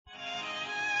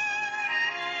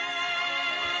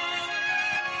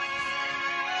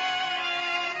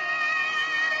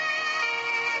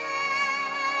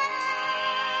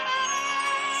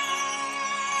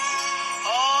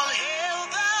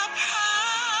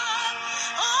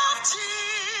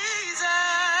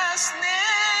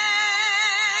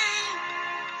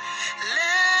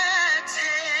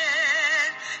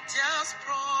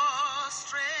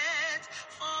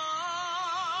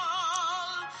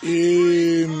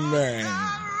Amen.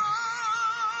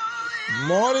 Good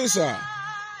morning, sir.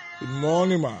 Good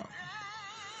morning, ma'am.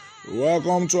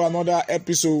 Welcome to another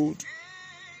episode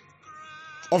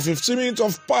of 15 Minutes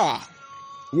of Power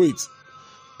with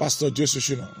Pastor Jesse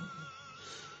Shino.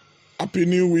 Happy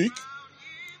New Week.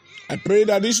 I pray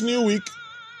that this new week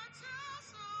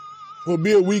will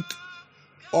be a week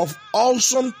of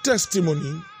awesome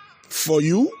testimony for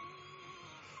you,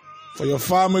 for your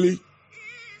family,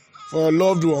 for your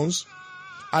loved ones,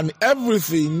 and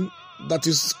everything that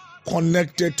is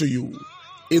connected to you,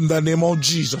 in the name of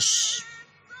Jesus.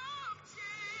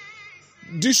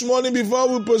 This morning, before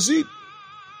we proceed,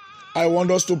 I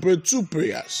want us to pray two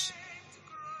prayers.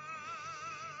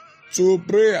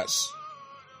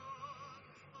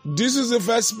 This is the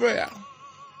first prayer.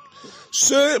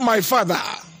 Say, my Father,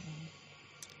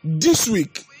 this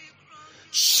week,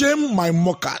 shame my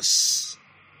mockers.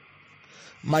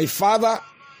 My Father,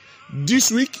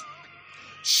 this week,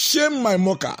 shame my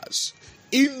mockers.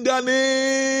 In the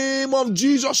name of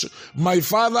Jesus, my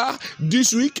Father,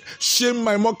 this week, shame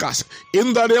my mockers.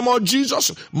 In the name of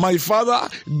Jesus, my Father,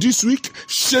 this week,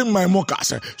 shame my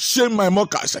mockers. Shame my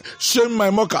mockers. Shame my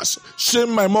mockers.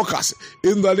 Shame my mockers.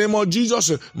 In the name of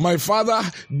Jesus, my Father,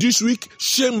 this week,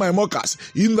 shame my mockers.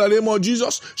 In the name of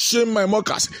Jesus, shame my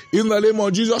mockers. In the name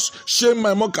of Jesus, shame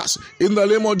my mockers. In the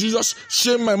name of Jesus,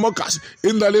 shame my mockers.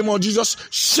 In the name of Jesus,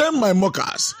 shame my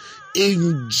mockers.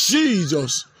 In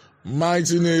Jesus'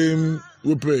 mighty name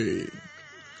we pray.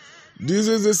 This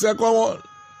is the second one.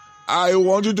 I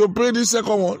want you to pray the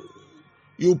second one.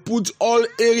 You put all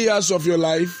areas of your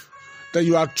life that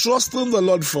you are trusting the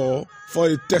Lord for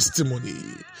a testimony.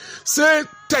 Say,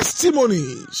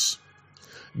 testimonies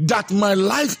that my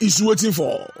life is waiting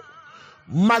for,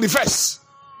 manifest.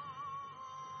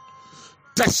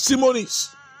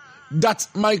 Testimonies that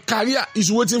my career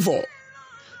is waiting for.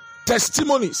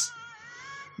 Testimonies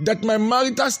that my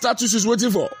marital status is waiting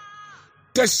for.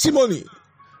 Testimony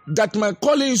that my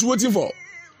calling is waiting for.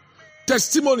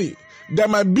 Testimony that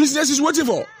my business is waiting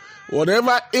for.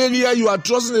 Whatever area you are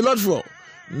trusting the Lord for,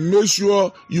 make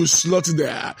sure you slot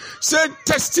there. Say,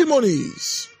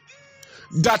 testimonies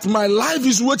that my life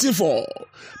is waiting for,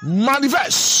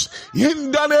 manifest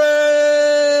in the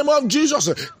name of Jesus.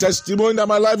 Testimony that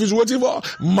my life is waiting for,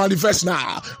 manifest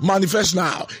now. Manifest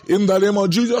now. In the name of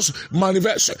Jesus,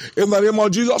 manifest. In the name of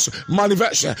Jesus,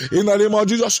 manifest. In the name of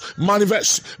Jesus,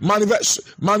 manifest.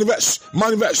 Manifest. Manifest.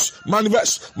 Manifest.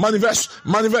 Manifest. Manifest.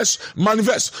 Manifest.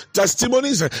 Manifest.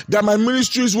 Testimonies that my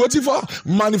ministry is waiting for,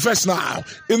 manifest now.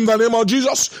 In the name of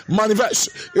Jesus, manifest.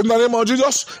 In the name of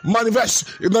Jesus,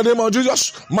 manifest. In the name of Jesus,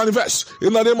 manifest.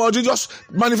 In the name of Jesus,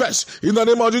 manifest. In the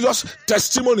name of Jesus,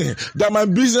 testimony that my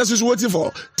business is waiting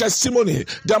for, testimony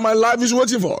that my life is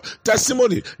waiting for,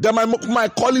 testimony that my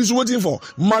call is waiting for,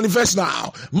 manifest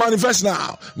now. Manifest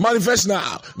now. Manifest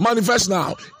now. Manifest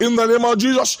now. In the name of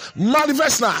Jesus,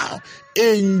 manifest now.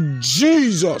 In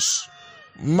Jesus'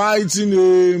 mighty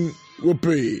name we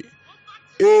pray.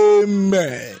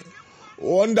 Amen.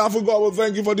 Wonderful God, we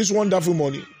thank you for this wonderful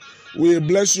morning. We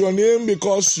bless your name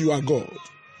because you are God.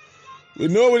 We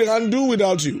know we can do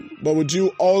without you, but with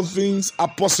you all things are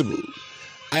possible.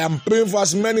 I am praying for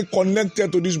as many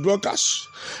connected to this broadcast,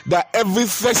 that every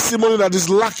testimony that is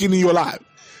lacking in your life,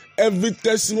 every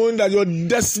testimony that your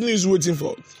destiny is waiting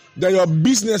for, that your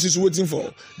business is waiting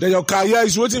for, that your career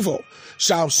is waiting for,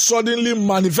 shall suddenly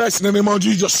manifest in the name of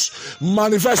Jesus.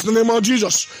 Manifest in the name of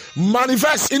Jesus.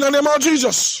 Manifest in the name of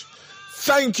Jesus.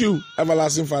 Thank you,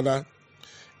 everlasting Father.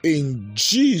 In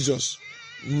Jesus'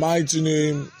 mighty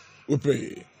name we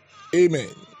pray. Amen.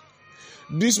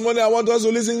 This morning I want us to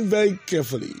listen very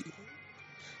carefully.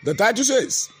 The title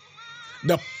says,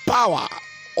 the power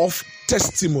of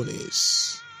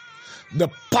testimonies. The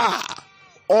power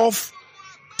of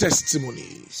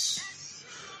testimonies.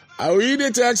 I read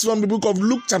a text from the book of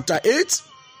Luke chapter 8,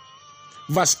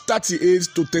 verse 38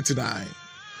 to 39.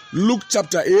 Luke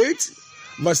chapter 8,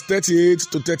 verse 38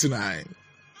 to 39.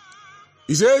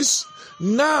 He says,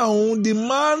 now the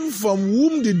man from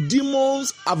whom the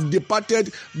demons have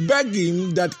departed begged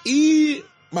him that he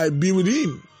might be with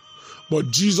him. But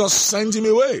Jesus sent him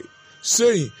away,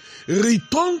 saying,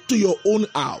 return to your own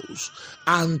house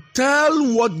and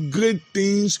tell what great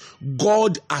things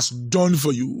God has done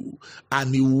for you.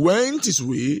 And he went his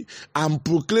way and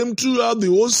proclaimed throughout the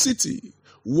whole city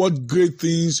what great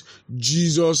things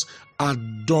Jesus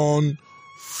had done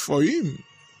for him.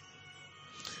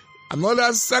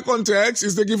 Another second text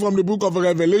is taken from the book of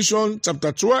Revelation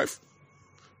chapter 12,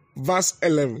 verse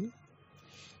 11.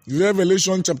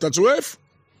 Revelation chapter 12,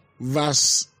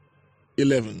 verse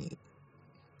 11.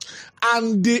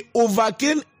 And they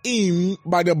overcame him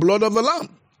by the blood of the Lamb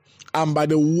and by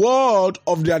the word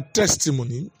of their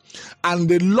testimony, and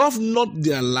they love not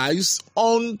their lives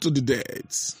unto the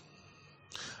death.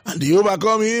 And they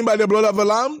overcome him by the blood of the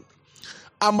Lamb,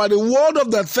 and by the word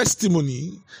of their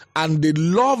testimony, and they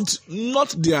loved not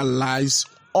their lives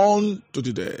unto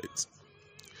the death.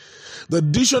 The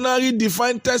dictionary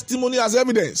defines testimony as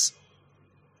evidence,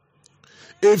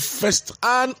 a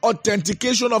first-hand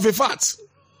authentication of a fact.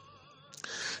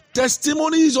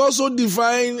 Testimony is also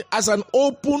defined as an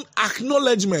open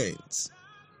acknowledgement.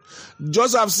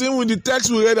 Just as seen with the text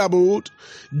we read about,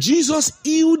 Jesus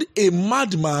healed a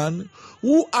madman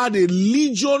who had a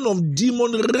legion of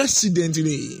demons resident in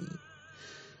him.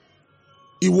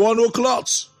 He wore no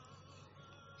clothes.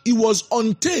 He was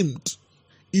untamed.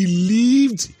 He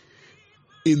lived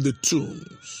in the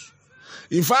tombs.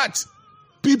 In fact,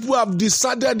 people have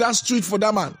deserted that street for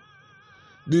that man.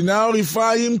 They now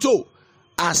refer him to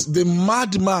as the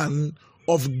madman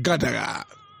of Gadara.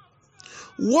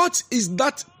 What is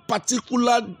that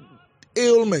particular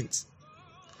ailment?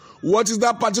 What is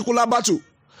that particular battle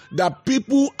that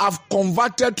people have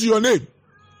converted to your name?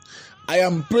 I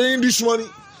am praying this morning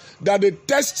that the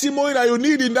testimony that you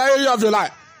need in that area of your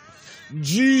life,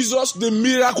 Jesus the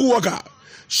miracle worker,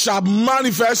 shall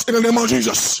manifest in the name of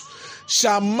Jesus.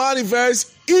 Shall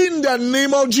manifest in the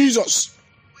name of Jesus.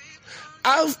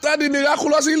 After the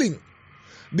miraculous healing,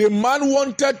 the man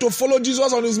wanted to follow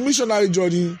Jesus on his missionary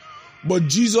journey, but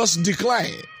Jesus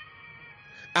declined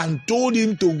and told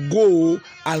him to go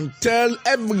and tell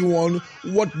everyone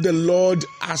what the Lord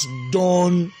has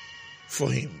done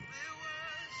for him.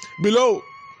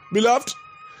 Beloved,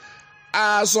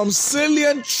 some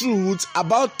salient truths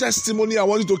about testimony I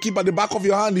want you to keep at the back of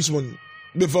your hand this morning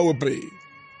before we pray.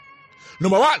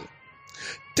 Number one,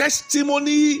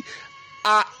 testimony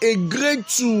are a great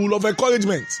tool of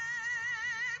encouragement.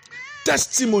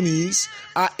 Testimonies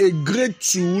are a great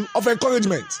tool of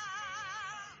encouragement.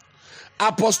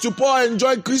 Apostle Paul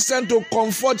enjoyed Christians to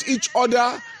comfort each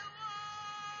other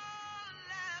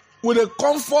with the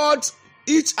comfort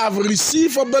each have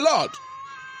received from the Lord.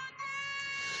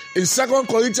 In 2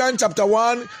 Corinthians chapter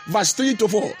 1, verse 3 to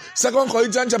 4. 2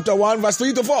 Corinthians chapter 1, verse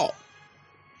 3 to 4.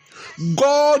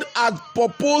 God had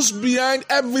purpose behind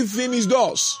everything he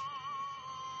does.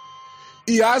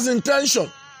 He has intention.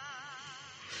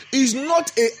 He's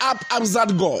not a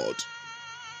haphazard God.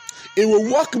 He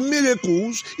will work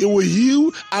miracles, he will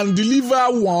heal and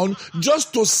deliver one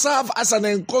just to serve as an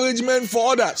encouragement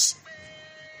for others.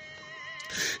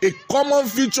 A common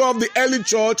feature of the early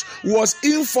church was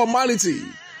informality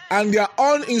and their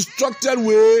uninstructed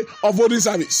way of holding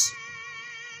service.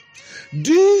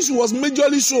 This was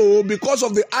majorly so because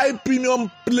of the high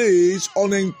premium placed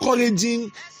on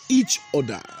encouraging each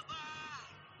other.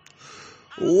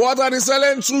 What are the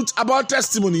salient truths about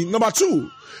testimony? Number two,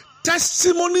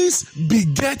 testimonies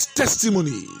beget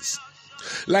testimonies.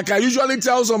 Like I usually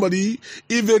tell somebody,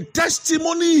 if a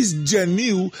testimony is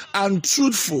genuine and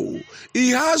truthful,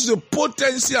 it has the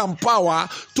potency and power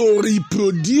to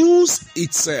reproduce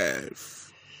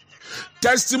itself.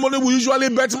 Testimony will usually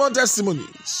bet more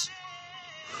testimonies.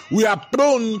 We are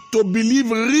prone to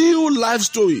believe real life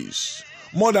stories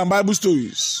more than Bible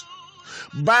stories.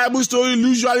 Bible stories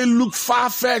usually look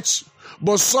far-fetched,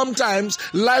 but sometimes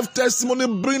life testimony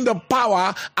bring the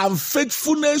power and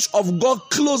faithfulness of God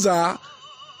closer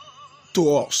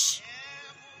to us.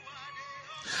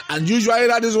 And usually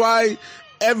that is why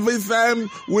every time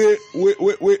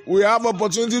we have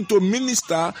opportunity to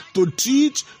minister, to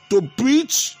teach, to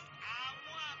preach,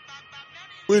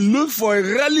 we look for a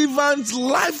relevant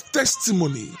life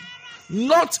testimony,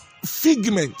 not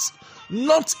figment,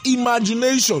 not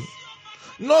imagination,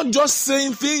 not just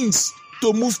saying things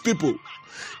to move people.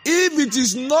 If it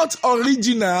is not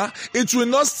original, it will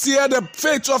not stir the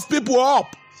faith of people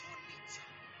up.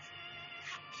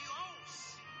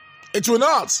 It will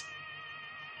not.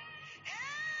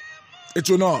 It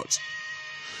will not.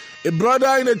 A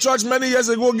brother in a church many years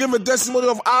ago gave a testimony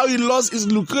of how he lost his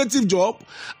lucrative job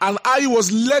and how he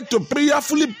was led to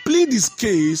prayerfully plead his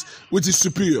case with his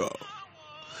superior.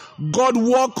 God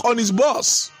worked on his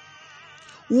boss,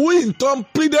 who in turn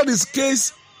pleaded his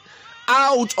case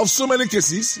out of so many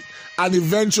cases, and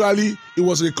eventually he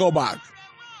was recalled back.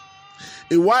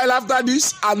 A while after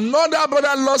this, another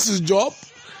brother lost his job,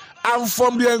 and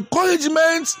from the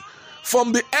encouragement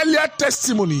from the earlier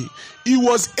testimony, he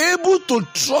was able to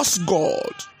trust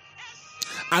God,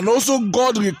 and also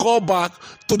God recalled back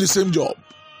to the same job.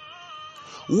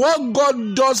 What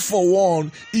God does for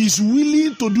one, He is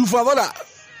willing to do for another.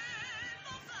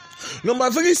 Number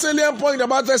three salient point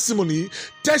about testimony: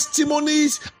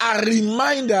 testimonies are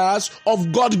reminders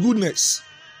of God's goodness.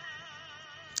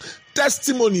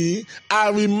 testimony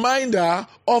a reminder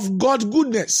of God's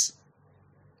goodness.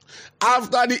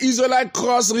 After the Israelites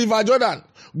crossed River Jordan,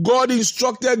 God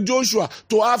instructed Joshua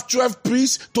to have 12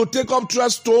 priests to take up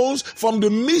 12 stones from the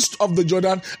midst of the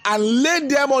Jordan and lay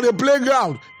them on the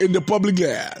playground in the public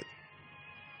land.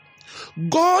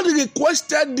 God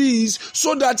requested this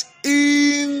so that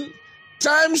in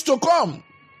times to come,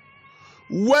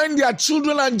 when their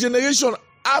children and generation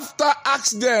after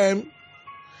ask them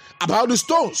about the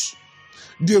stones,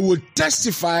 they will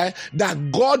testify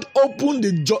that God opened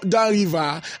the Jordan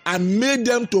River and made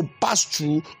them to pass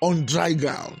through on dry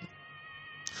ground.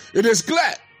 It is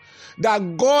clear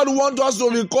that God wants us to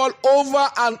recall over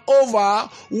and over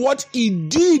what He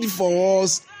did for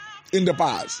us in the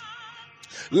past.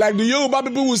 Like the Yoruba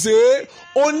people will say,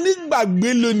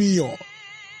 onígbàgbé lènìyàn,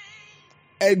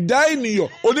 ẹ̀dá ènìyàn,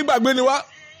 onígbàgbé ni wá.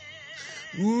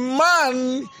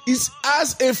 Man is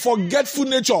as a forgetful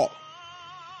nature.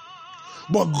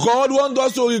 But God wants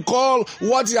us to recall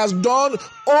what He has done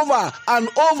over and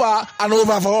over and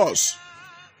over for us.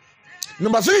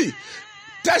 Number 3,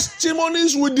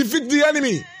 testimonies will defeat the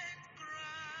enemy.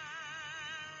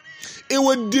 It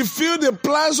will defeat the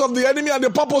plans of the enemy and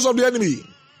the purpose of the enemy.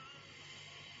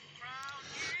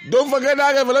 Don't forget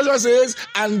that Revelation says,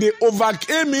 and they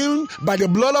overcame him by the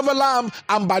blood of the Lamb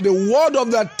and by the word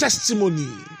of their testimony.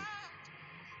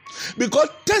 Because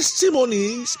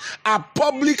testimonies are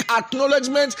public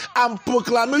acknowledgement and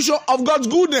proclamation of God's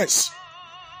goodness.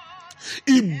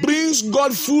 It brings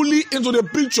God fully into the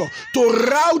picture to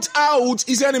rout out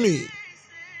his enemy.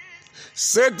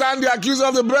 Satan, the accuser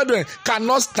of the brethren,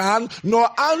 cannot stand nor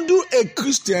handle a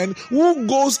Christian who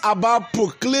goes about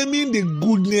proclaiming the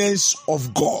goodness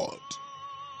of God.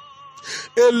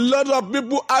 A lot of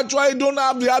people actually don't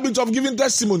have the habit of giving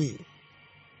testimony.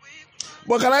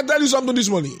 But can I tell you something this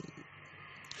morning?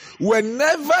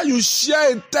 Whenever you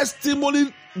share a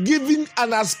testimony giving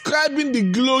and ascribing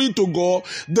the glory to God,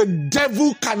 the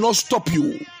devil cannot stop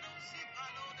you.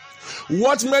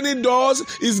 What many does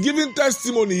is giving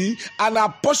testimony and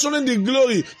apportioning the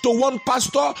glory to one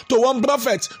pastor, to one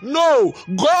prophet. No,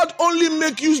 God only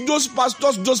make use those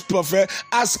pastors, those prophets,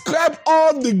 ascribe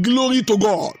all the glory to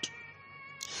God.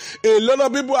 A lot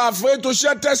of people are afraid to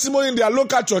share testimony in their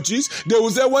local churches. They will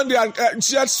say when they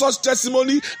share such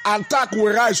testimony, attack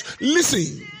will rise.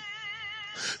 Listen.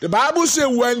 The Bible says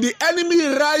when the enemy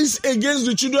rise against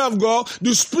the children of God,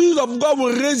 the Spirit of God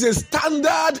will raise a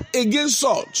standard against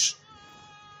such.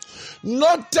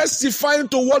 Not testifying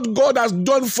to what God has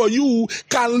done for you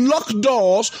can lock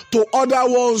doors to other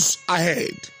ones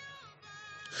ahead.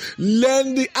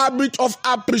 Learn the habit of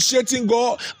appreciating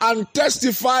God and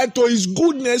testify to His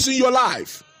goodness in your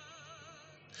life.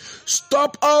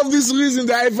 Stop all these reasons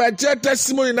that if I share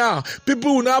testimony now,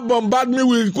 people will now bombard me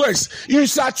with requests.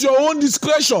 It's at your own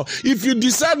discretion if you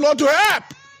decide not to help.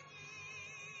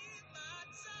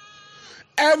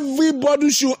 Everybody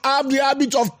should have the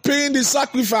habit of paying the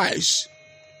sacrifice.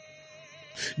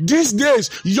 These days,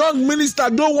 young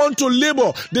ministers don't want to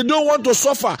labor. They don't want to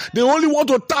suffer. They only want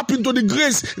to tap into the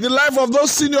grace in the life of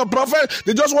those senior prophets.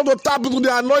 They just want to tap into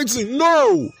the anointing.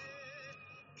 No.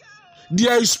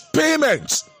 There is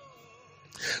payment.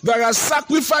 There are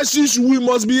sacrifices we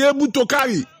must be able to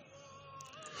carry.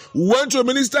 We went to a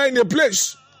minister in a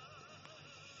place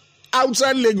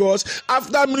outside Lagos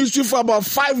after ministry for about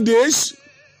 5 days.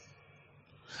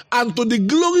 And to the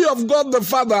glory of God the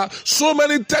Father, so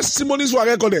many testimonies were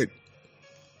recorded.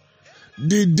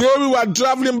 The day we were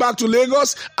traveling back to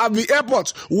Lagos, at the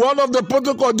airport, one of the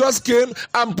protocol just came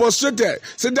and prostrated.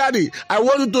 Said, Daddy, I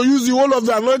want you to use the whole of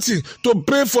the anointing to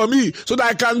pray for me so that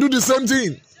I can do the same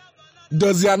thing.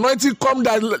 Does the anointing come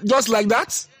just like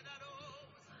that?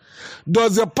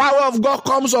 Does the power of God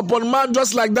come upon man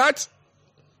just like that?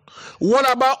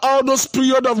 What about all those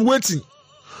periods of waiting?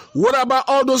 What about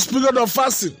all those periods of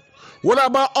fasting? What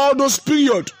about all those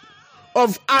periods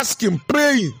of asking,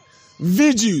 praying,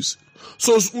 vigils?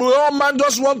 So all man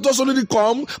just want us only to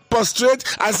come, prostrate,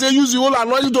 and say, use the whole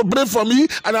anointing to pray for me,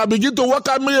 and I begin to work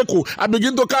out miracle. I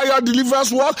begin to carry out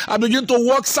deliverance work. I begin to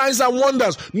work signs and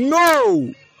wonders.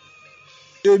 No!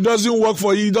 It doesn't work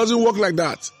for you. It doesn't work like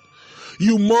that.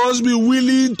 You must be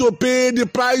willing to pay the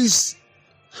price.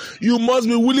 You must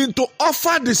be willing to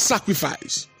offer the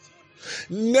sacrifice.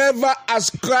 Never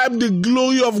ascribe the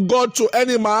glory of God to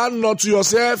any man, not to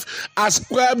yourself.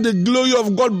 Ascribe the glory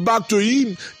of God back to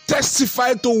Him.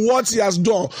 Testify to what He has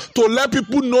done. To let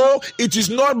people know it is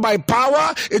not by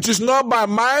power, it is not by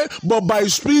might, but by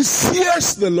His Spirit,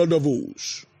 says the Lord of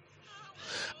hosts.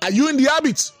 Are you in the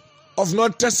habit of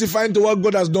not testifying to what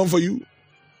God has done for you?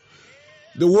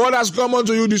 The word has come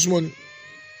unto you this morning.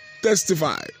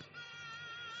 Testify.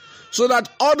 so that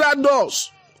other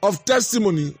doors of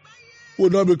testimony will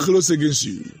not be closed against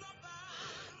you.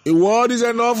 A word is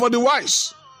enough for the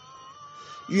wise.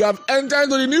 You have entered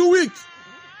into the new week.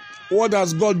 What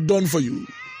has God done for you?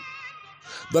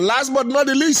 The last but not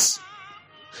the least,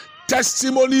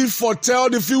 testimony foretell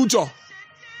the future.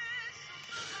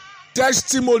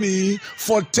 Testimony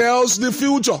foretells the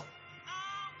future.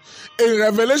 In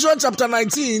Revelation chapter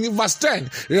 19 verse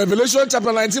 10, Revelation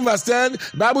chapter 19 verse 10,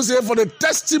 the Bible says, for the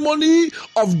testimony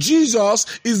of Jesus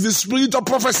is the spirit of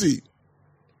prophecy.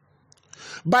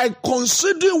 By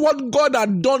considering what God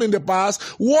had done in the past,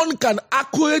 one can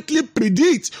accurately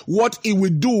predict what he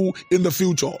will do in the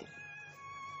future.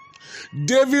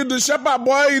 David, the shepherd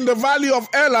boy in the valley of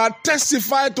Elah,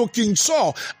 testified to King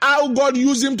Saul how God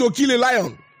used him to kill a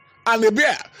lion and a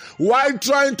bear. While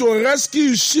trying to rescue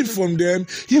his sheep from them,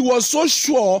 he was so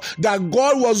sure that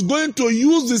God was going to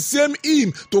use the same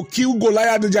him to kill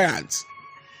Goliath the giant.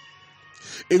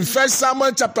 In 1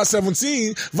 Samuel chapter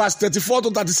 17, verse 34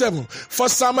 to 37, 1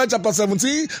 Samuel chapter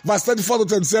 17, verse 34 to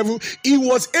 37, he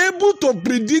was able to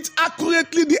predict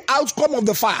accurately the outcome of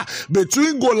the fight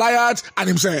between Goliath and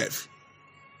himself.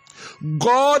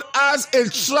 God has a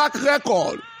track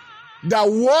record that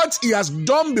what he has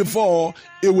done before,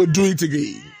 he will do it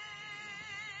again.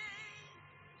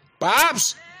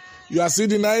 Perhaps you are still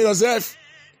denying yourself.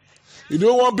 You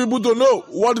don't want people to know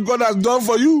what God has done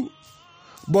for you.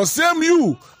 But same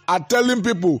you are telling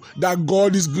people that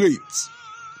God is great.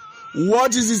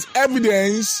 What is his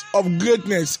evidence of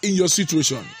greatness in your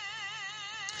situation?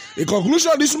 In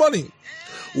conclusion this morning,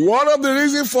 one of the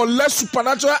reasons for less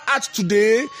supernatural acts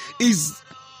today is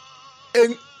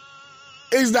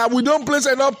that we don't place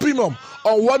enough premium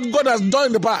on what God has done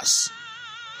in the past.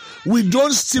 We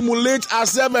don't stimulate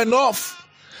ourselves enough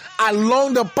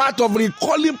along the path of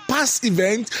recalling past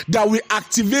events that will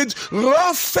activate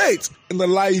raw faith in the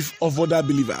life of other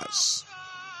believers.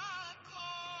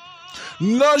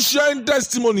 Not sharing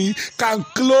testimony can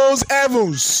close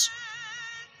heavens.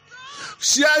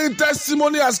 Sharing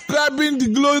testimony, ascribing the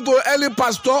glory to any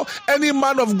pastor, any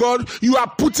man of God, you are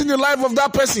putting the life of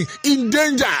that person in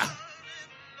danger.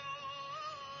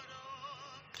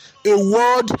 A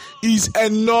word is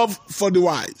enough for the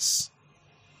wise.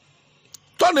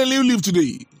 Turn a new leaf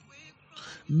today.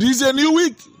 This is a new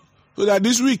week, so that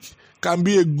this week can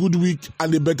be a good week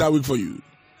and a better week for you.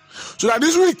 So that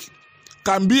this week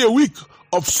can be a week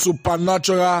of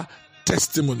supernatural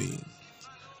testimony.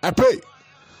 I pray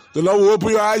the Lord will open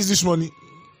your eyes this morning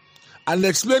and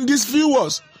explain these few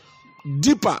words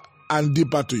deeper and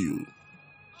deeper to you.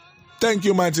 Thank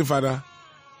you, mighty Father,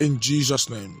 in Jesus'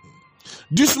 name.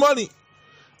 This morning,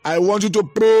 I want you to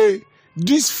pray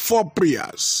these 4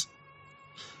 prayers.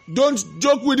 Don't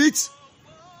joke with it.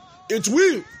 It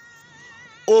will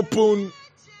open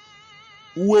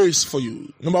ways for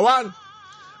you. Number 1,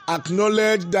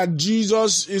 acknowledge that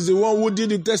Jesus is the one who did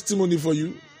the testimony for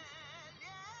you.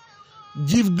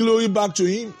 Give glory back to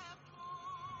him.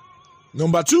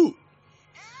 Number 2,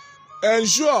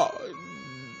 ensure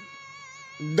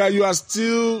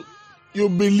that you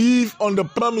believe on the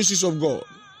promises of God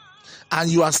and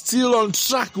you are still on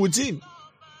track with him.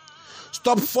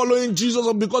 Stop following Jesus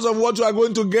because of what you are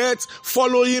going to get.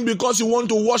 Follow him because you want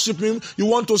to worship him. You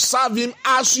want to serve him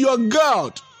as your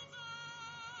God.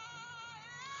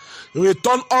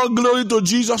 Return all glory to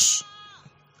Jesus.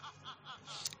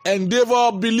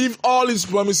 Endeavor, believe all his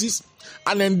promises,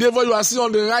 and endeavor you are still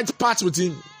on the right path with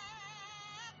him.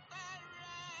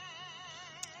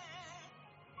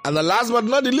 And the last but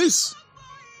not the least,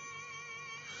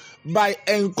 by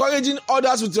encouraging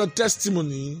others with your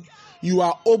testimony, you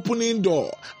are opening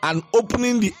door and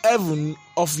opening the heaven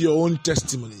of your own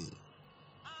testimony.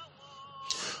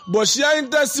 But sharing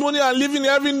testimony and living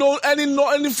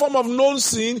any form of known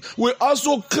sin will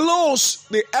also close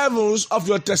the heavens of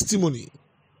your testimony.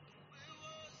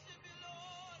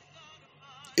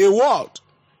 A word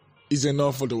is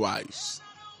enough for the wise.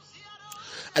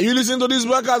 Are you listening to this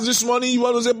broadcast this morning? You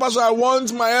want to say, Pastor, I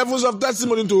want my heavens of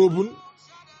testimony to open.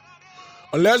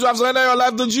 Unless you have surrendered your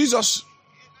life to Jesus,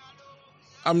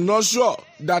 I'm not sure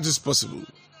that is possible.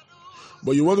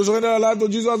 But you want to surrender your life to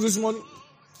Jesus this morning?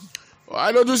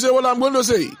 Why don't you say what I'm going to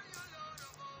say?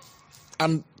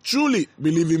 I'm truly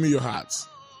believing in your heart.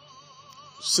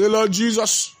 Say, Lord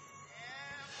Jesus,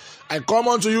 I come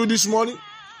unto you this morning.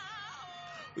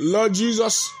 Lord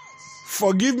Jesus,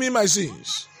 forgive me my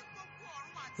sins.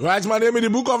 Write my name in the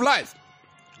book of life.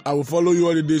 I will follow you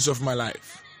all the days of my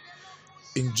life.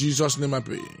 In Jesus' name I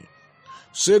pray.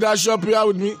 Say that short prayer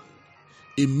with me.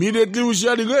 Immediately we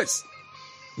share the grace.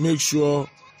 Make sure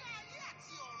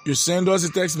you send us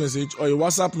a text message or a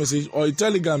WhatsApp message or a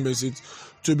Telegram message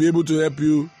to be able to help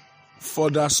you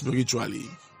further spiritually.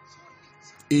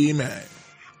 Amen.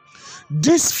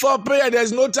 This for prayer,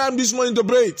 there's no time this morning to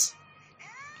pray it.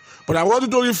 But I want you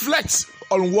to reflect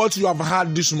on what you have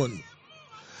heard this morning.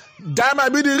 That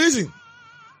might be the reason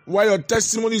why your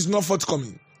testimony is not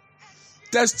forthcoming.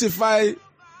 Testify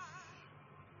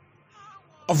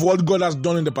of what God has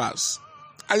done in the past,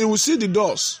 and you will see the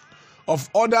doors of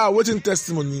other awaiting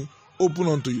testimony open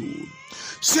unto you.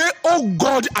 Say, oh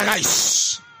God,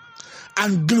 arise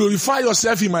and glorify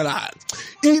yourself in my life.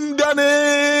 In the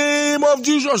name of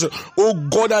Jesus, oh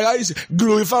God, arise,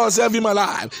 glorify yourself in my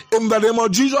life. In the name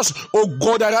of Jesus, oh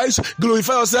God, arise,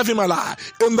 glorify yourself in my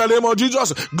life. In the name of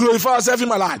Jesus, glorify yourself in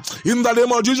my life. In the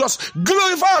name of Jesus,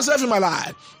 glorify yourself in my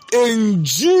life. In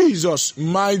Jesus'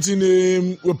 mighty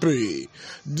name we pray.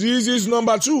 This is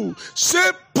number 2.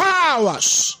 Say,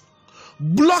 powers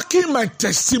blocking my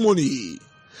testimony,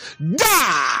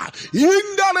 die in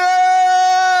the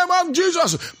name of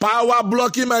Jesus. Power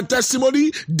blocking my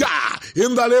testimony, die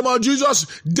in the name of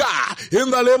Jesus. Die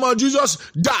in the name of Jesus.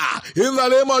 Die in the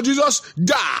name of Jesus.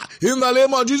 Die in the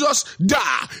name of Jesus.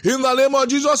 Die in the name of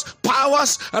Jesus.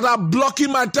 Powers that are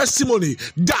blocking my testimony,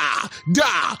 die,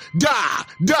 die, die,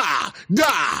 die,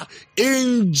 die.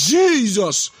 In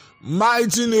Jesus'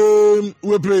 mighty name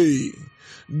we pray.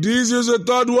 This is the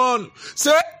 3rd one.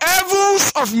 Say,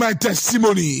 heavens of my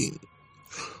testimony,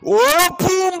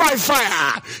 open by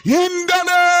fire in the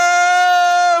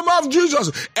name of Jesus.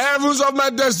 Heavens of my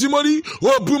testimony,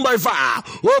 open by fire,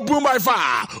 open by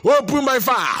fire, open by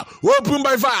fire, open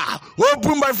by fire,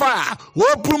 open by fire,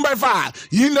 open by fire.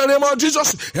 In the name of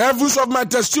Jesus, heavens of my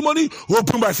testimony,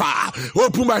 open by fire,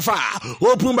 open by fire,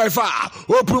 open by fire,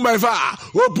 open by fire,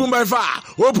 open by fire,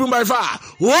 open by fire,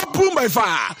 open by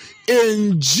fire.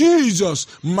 In Jesus'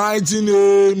 mighty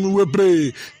name we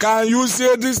pray. Can you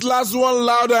say this last one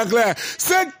loud and clear?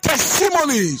 Say,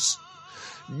 testimonies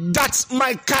that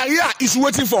my career is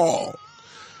waiting for,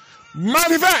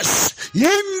 manifest in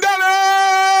the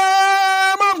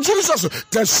name of Jesus.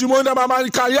 Testimony that my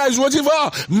career is waiting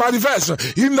for, manifest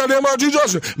in the name of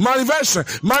Jesus.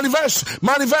 Manifest, manifest,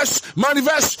 manifest,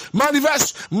 manifest,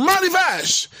 manifest,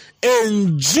 manifest.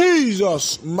 In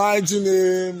Jesus' mighty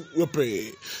name we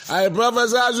pray. I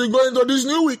prophesy as we go into this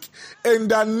new week, in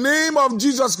the name of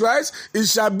Jesus Christ, it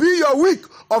shall be your week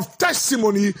of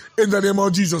testimony in the name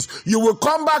of Jesus. You will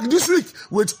come back this week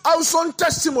with awesome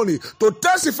testimony to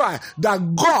testify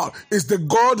that God is the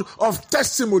God of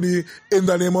testimony in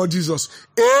the name of Jesus.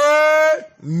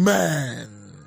 Amen.